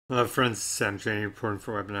Hello friends, Sam Janney reporting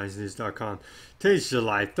for WeaponizedNews.com. Today's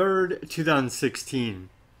July 3rd, 2016.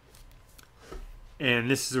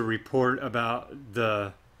 And this is a report about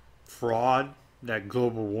the fraud that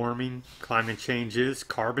global warming, climate change is.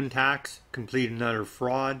 Carbon tax, complete and utter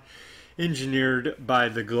fraud, engineered by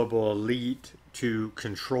the global elite to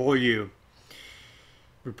control you.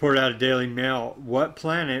 Report out of Daily Mail. What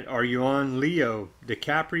planet are you on, Leo?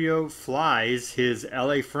 DiCaprio flies his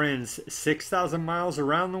LA friends 6,000 miles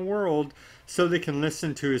around the world so they can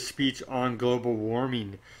listen to his speech on global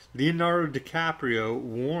warming. Leonardo DiCaprio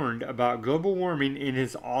warned about global warming in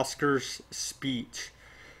his Oscars speech.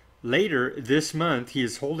 Later this month, he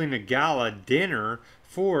is holding a gala dinner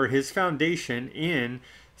for his foundation in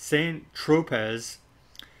St. Tropez.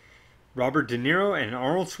 Robert De Niro and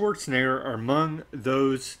Arnold Schwarzenegger are among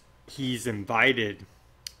those he's invited.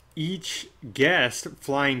 Each guest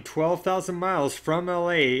flying 12,000 miles from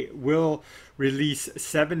LA will release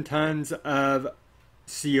 7 tons of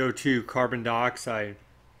CO2, carbon dioxide.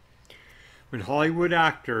 When Hollywood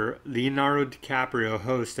actor Leonardo DiCaprio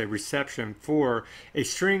hosts a reception for a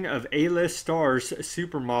string of A-list stars,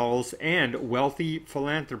 supermodels, and wealthy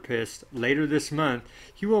philanthropists later this month,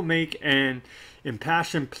 he will make an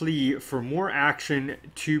impassioned plea for more action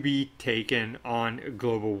to be taken on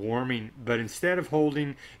global warming. But instead of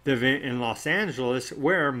holding the event in Los Angeles,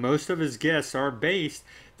 where most of his guests are based,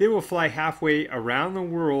 they will fly halfway around the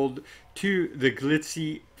world to the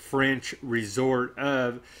glitzy French resort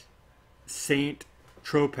of St.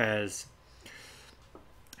 Tropez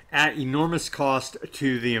at enormous cost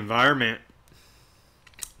to the environment.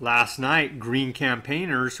 Last night, Green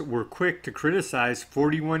campaigners were quick to criticize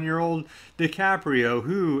 41-year-old DiCaprio,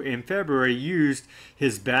 who in February used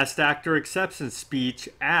his Best Actor acceptance speech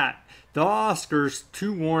at the Oscars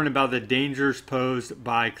to warn about the dangers posed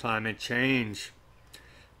by climate change.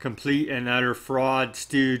 Complete and utter fraud,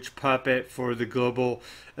 stooge, puppet for the global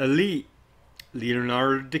elite.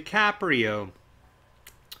 Leonardo DiCaprio.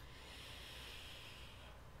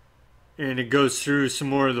 And it goes through some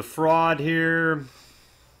more of the fraud here.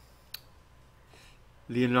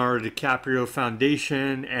 Leonardo DiCaprio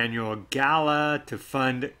Foundation annual gala to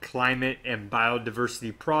fund climate and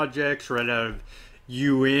biodiversity projects, right out of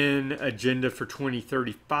UN Agenda for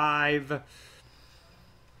 2035.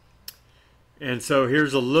 And so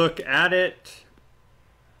here's a look at it.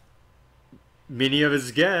 Many of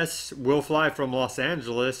his guests will fly from Los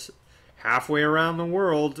Angeles halfway around the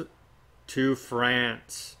world to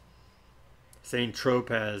France, St.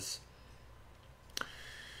 Tropez.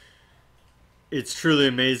 It's truly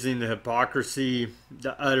amazing, the hypocrisy,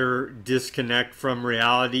 the utter disconnect from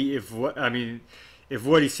reality. If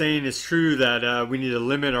what he's saying is true, that we need to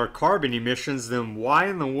limit our carbon emissions, then why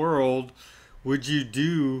in the world would you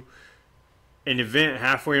do an event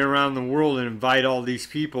halfway around the world and invite all these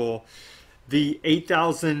people? The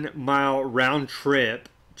 8,000-mile round trip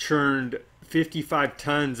churned 55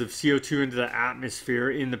 tons of CO2 into the atmosphere.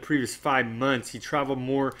 In the previous 5 months, he traveled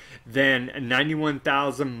more than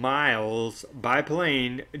 91,000 miles by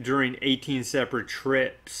plane during 18 separate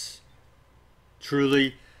trips.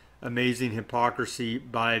 Truly amazing hypocrisy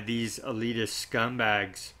by these elitist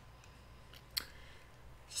scumbags.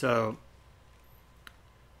 So,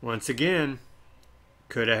 once again,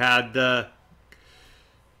 could have had the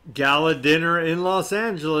gala dinner in Los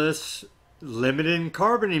Angeles, limiting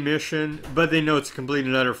carbon emission, but they know it's complete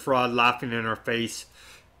and utter fraud, laughing in our face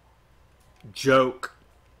joke.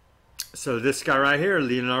 So this guy right here,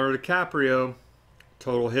 Leonardo DiCaprio,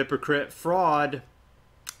 total hypocrite, fraud.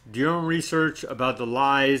 Do your own research about the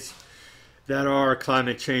lies that are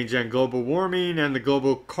climate change and global warming and the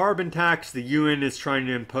global carbon tax the UN is trying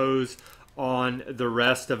to impose on the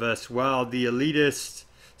rest of us, while the elitists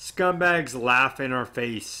scumbags laugh in our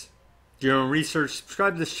face. Do your own research,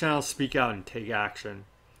 subscribe to this channel, speak out, and take action.